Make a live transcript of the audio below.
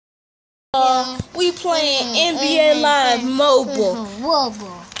We playing NBA Live Mobile.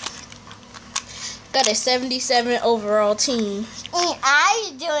 Got a 77 overall team. And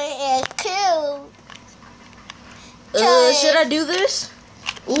I doing it too. Should I do this?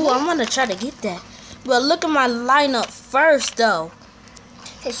 Ooh, I'm gonna try to get that. But look at my lineup first, though.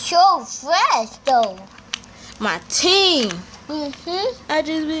 It's so fresh, though. My team. I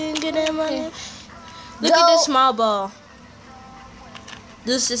just been getting money. Look at this small ball.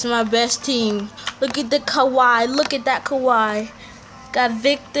 This is my best team. Look at the Kawhi. Look at that Kawhi. Got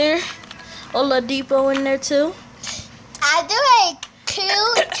Victor Oladipo in there too. I do it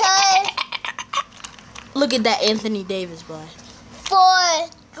too, cause look at that Anthony Davis boy. For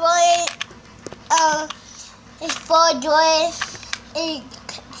Jordan, it's for Jordan and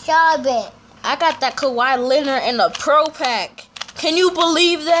Charlotte. I got that Kawhi Leonard in a pro pack. Can you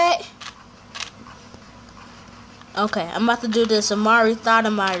believe that? Okay, I'm about to do this Amari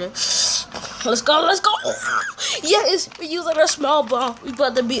Stoudemire. Let's go, let's go. Yes, we're using a small ball. We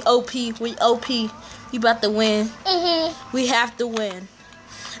about to be OP. We OP. We about to win. We have to win.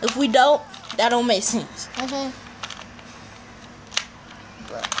 If we don't, that don't make sense.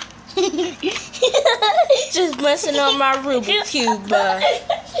 Just messing on my Rubik's Cube, bro.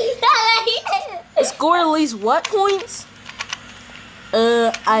 Score at least what points?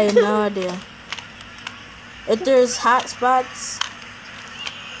 I have no idea. If there's hot spots.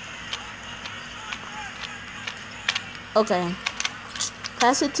 Okay.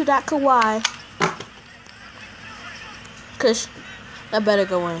 Pass it to that Kawhi. Cause I better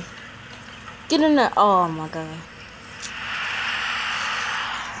go in. Get in there. Oh my god.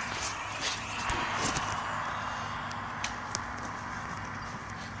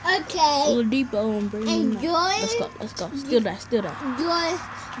 Okay. Oladipo and bring him up. Let's go, let's go. Still that.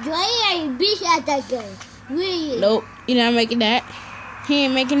 Joy ain't beat at that game. Really? Nope. You're not making that. He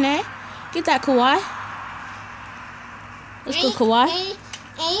ain't making that. Get that Kawhi. Let's go, Kawhi.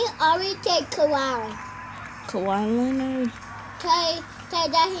 Ain't already take Kawhi. Kawhi Leonard. Say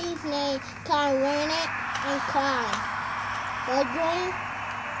that his name Kawhi Leonard and Kawhi. What, Jordan?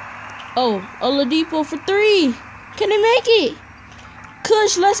 Oh, Oladipo for 3. Can they make it?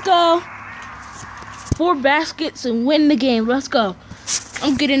 Kush, let's go. 4 baskets and win the game. Let's go.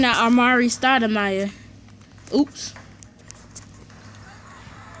 I'm getting that Amari Stoudemire. Oops.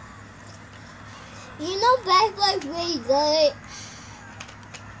 You know basketball's really good,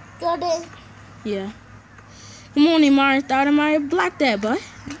 Jordan. Yeah. Come on, Amari Stoudemire. Block that, bud.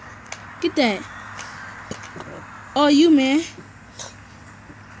 Get that. Oh, you, man.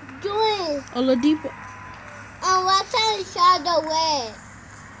 Jordan. Oladipo. What time is shot away?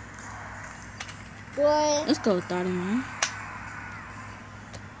 Jordan. Let's go, Stoudemire.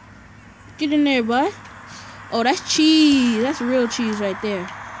 Get in there, bud. Oh, that's cheese. That's real cheese right there.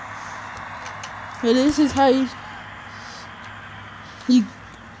 So this is how you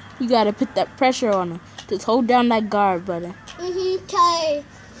gotta put that pressure on him. Just hold down that guard, brother. Okay.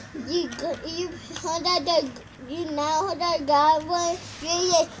 You hold that hold that guard, but you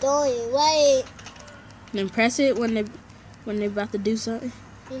just throwing right. Then press it when they about to do something.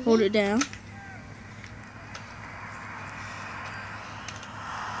 Hold it down.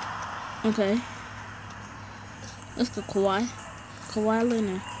 Okay. Let's go, Kawhi. Kawhi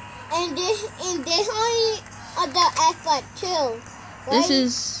Leonard. And this only the effort too. Right? This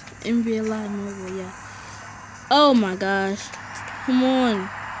is NBA Live Mobile, yeah. Oh my gosh. Come on.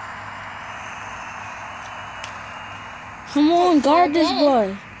 Come on, guard this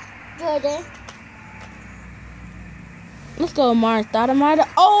boy. Jordan. Let's go, Amari Stoudemire.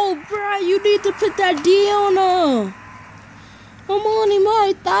 Oh, bro, you need to put that D on him. Come on,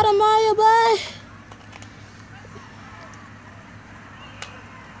 Amari Stoudemire, boy.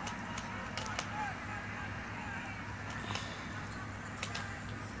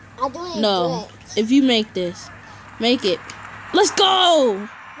 No, if you make this, make it. Let's go.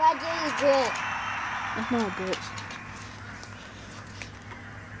 Why do you do it? That's not good.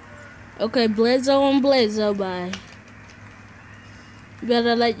 Okay, Bledsoe and Bledsoe, bye. You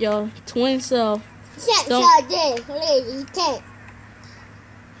better let your twin self. Don't. Please, you can't.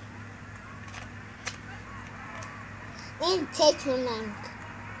 And take one out.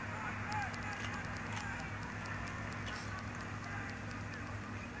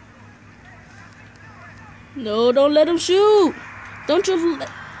 No, don't let him shoot. Don't you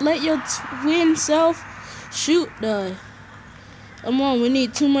let your twin self shoot, though. Come on, we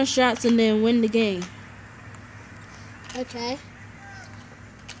need 2 more shots and then win the game. Okay.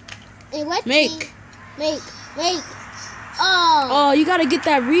 And what Make. Oh, you gotta get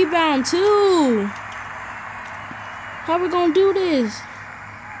that rebound too. How we gonna do this?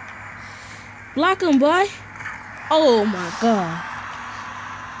 Block him, boy. Oh my god.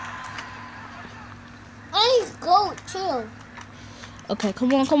 I need gold too. Okay,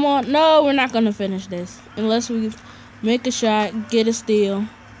 come on, come on. No, we're not gonna finish this unless we make a shot, get a steal.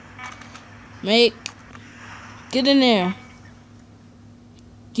 Get in there.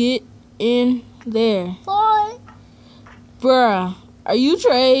 Get in there. Boy. Bruh, are you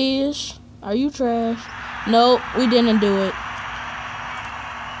trash? Are you trash? Nope, we didn't do it.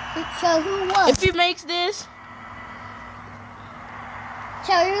 So who won? If he makes this,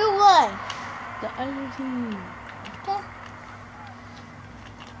 So who won? the other team. Okay.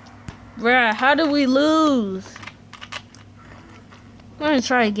 Bruh, how did we lose? I'm gonna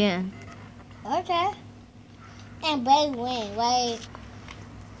try again. Okay. And they win, right?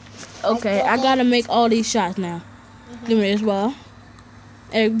 Okay, I gotta make all these shots now. Give me this ball.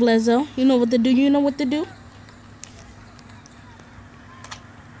 Eric Bledsoe, you know what to do, you know what to do.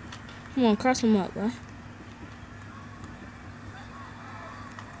 Come on, cross him up, bro.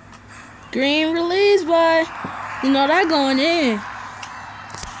 Green release, boy. You know that going in.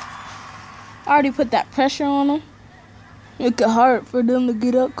 I already put that pressure on them. Make it hard for them to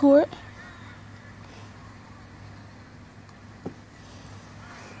get up court.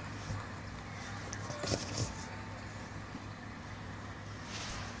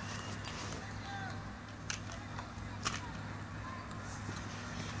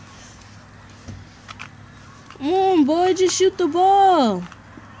 Come on, boy, just shoot the ball.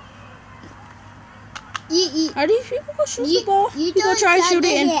 Are these people gonna shoot the ball? You gonna try to shoot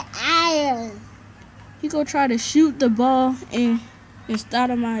it and iron. he gonna try to shoot the ball and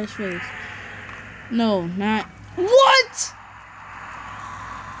Stoudemire's face. No, not. What?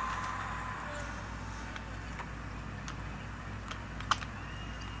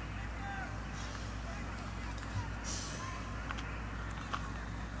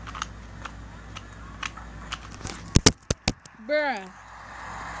 Bruh.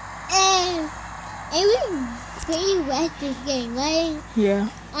 And we pretty wet this game, right? Yeah.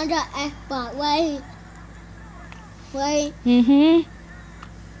 On the Xbox, right? Right? Mm-hmm.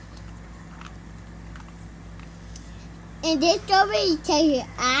 And this already takes an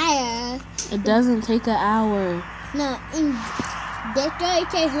hour. It doesn't take an hour. No, and this already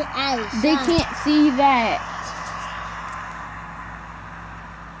takes an hour. They can't see that.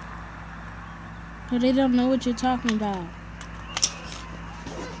 So they don't know what you're talking about.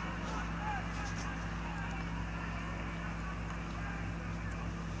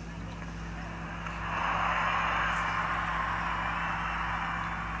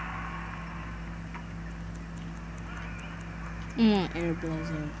 Come on, Eric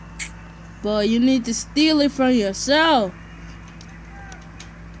Bledsoe. Boy, you need to steal it from yourself.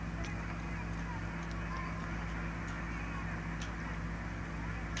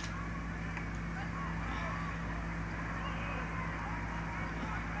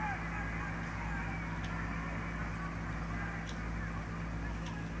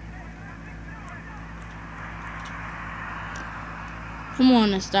 Come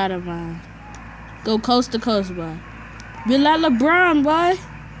on and start a line. Go coast to coast, boy. Be like LeBron, boy.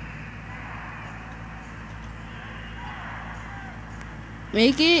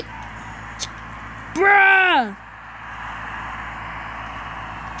 Make it. Bruh!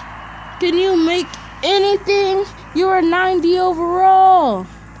 Can you make anything? You're a 90 overall.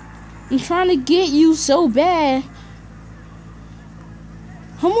 I'm trying to get you so bad.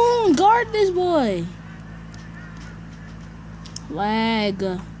 Come on, guard this boy. Lag.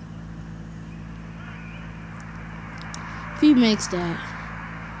 If he makes that,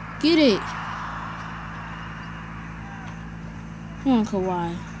 get it. Come on,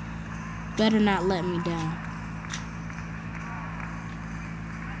 Kawhi. Better not let me down.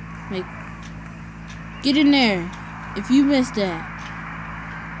 Get in there. If you miss that.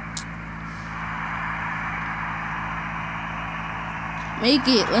 Make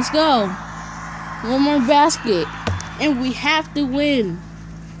it. Let's go. One more basket. And we have to win.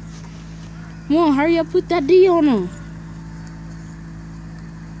 Come on, hurry up. Put that D on him.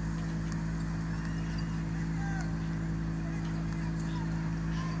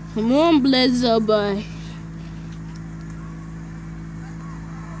 Come on, Bledsoe, boy.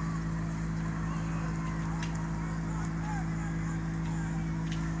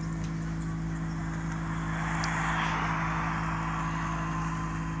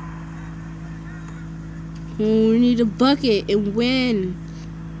 We need a bucket and win.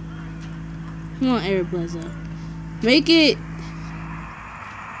 Come on, Eric Bledsoe. Make it.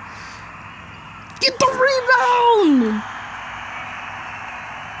 Get the rebound.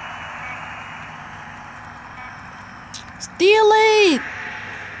 Steal it.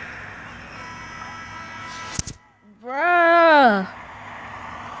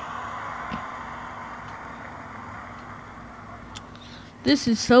 This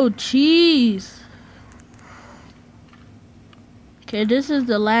is so cheese. Okay, this is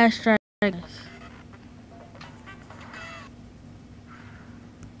the last strike.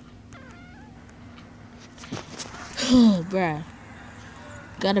 Oh, bruh.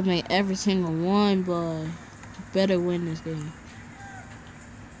 Gotta make every single one, boy. Better win this game.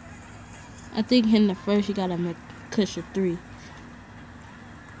 I think in the first you gotta make Kusha 3.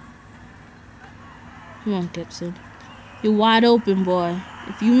 Come on, Gibson. You're wide open, boy.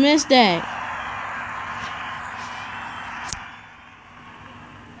 If you miss that.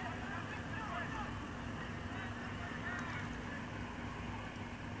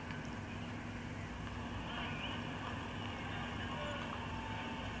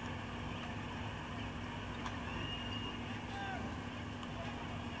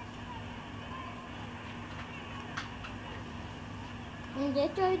 And this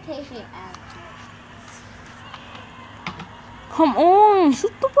will take it out. Come on,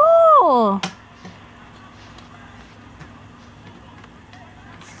 shoot the ball.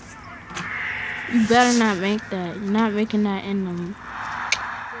 You better not make that. You're not making that in them.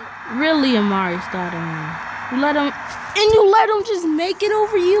 Really, Amari Stoudemire. You let him just make it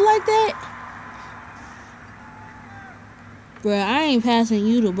over you like that? Bruh, I ain't passing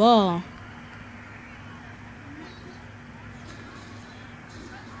you the ball.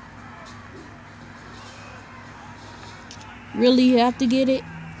 Really, you have to get it?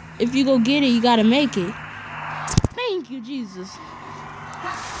 If you go get it, you gotta make it. Thank you, Jesus.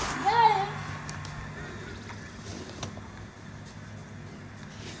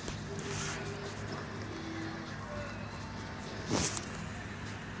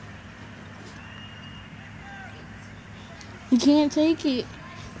 He can't take it.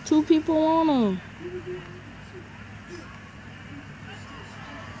 2 people on him.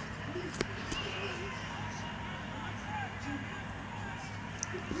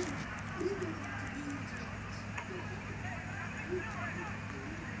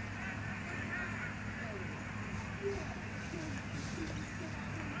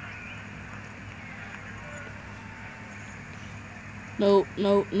 No.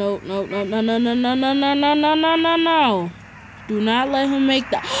 Do not let him make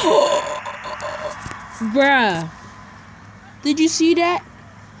that. Bruh. Did you see that?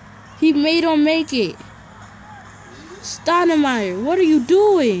 He made him make it. Stoudemire, what are you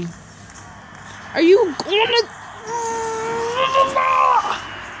doing? Are you gonna...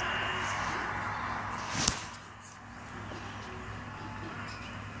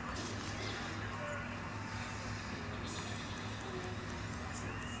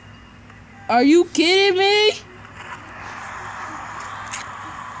 Are you kidding me?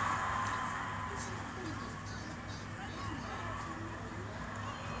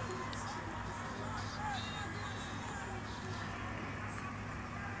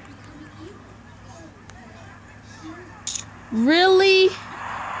 Really?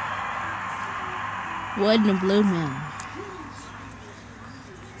 What in the blue moon?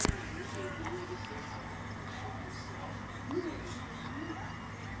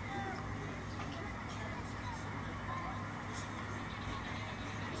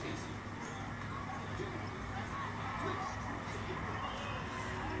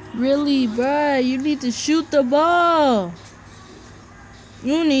 Really, bruh, you need to shoot the ball.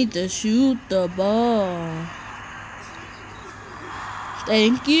 You need to shoot the ball.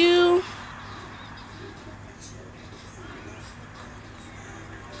 Thank you.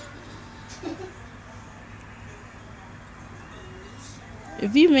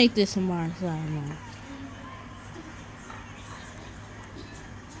 If you make this a mark, I don't know.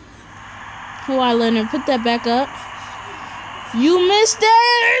 Kawhi Leonard, put that back up. You missed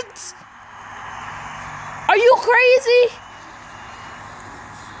it! Are you crazy?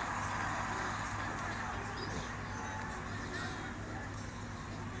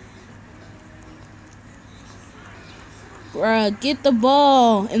 Bruh, get the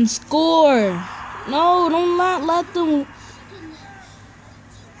ball and score. No, don't not let them.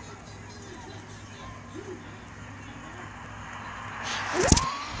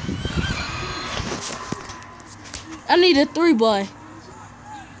 I need a 3, boy.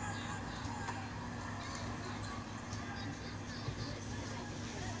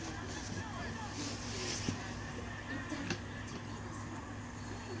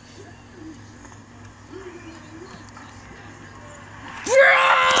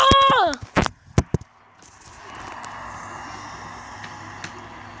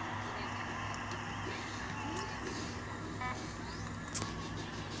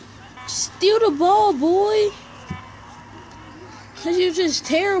 Steal the ball, boy. Cause you're just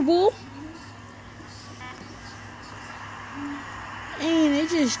terrible. And They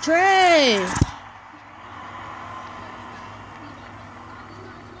just trash.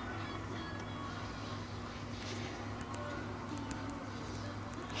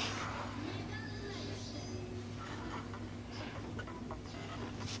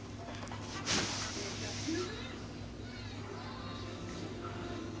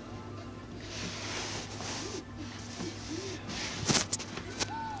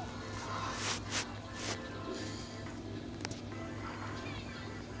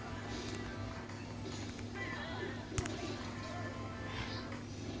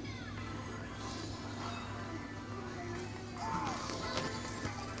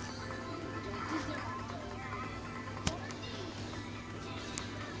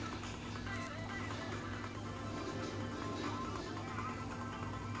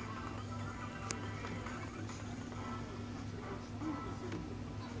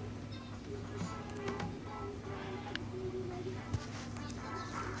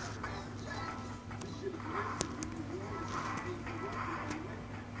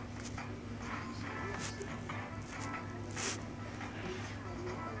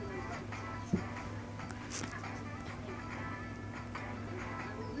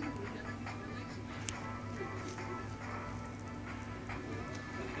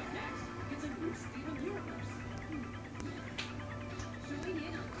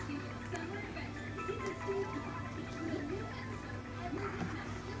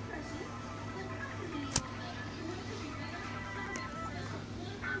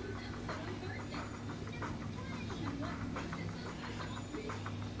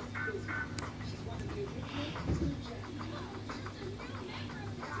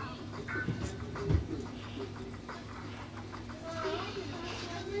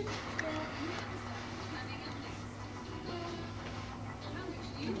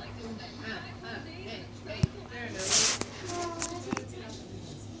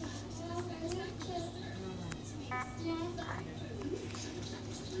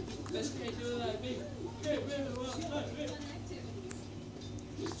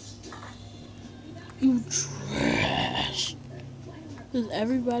 You trash. Does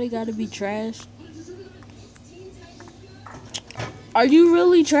everybody gotta be trash? Are you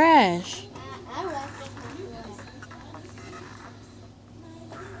really trash?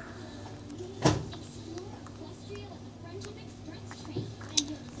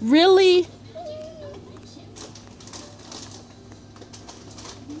 Really?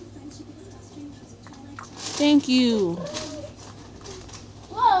 Thank you.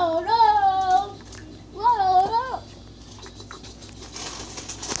 Whoa, no. Whoa, no.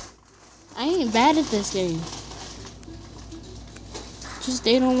 I ain't bad at this game. Just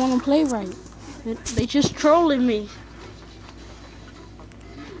they don't want to play right. They just trolling me.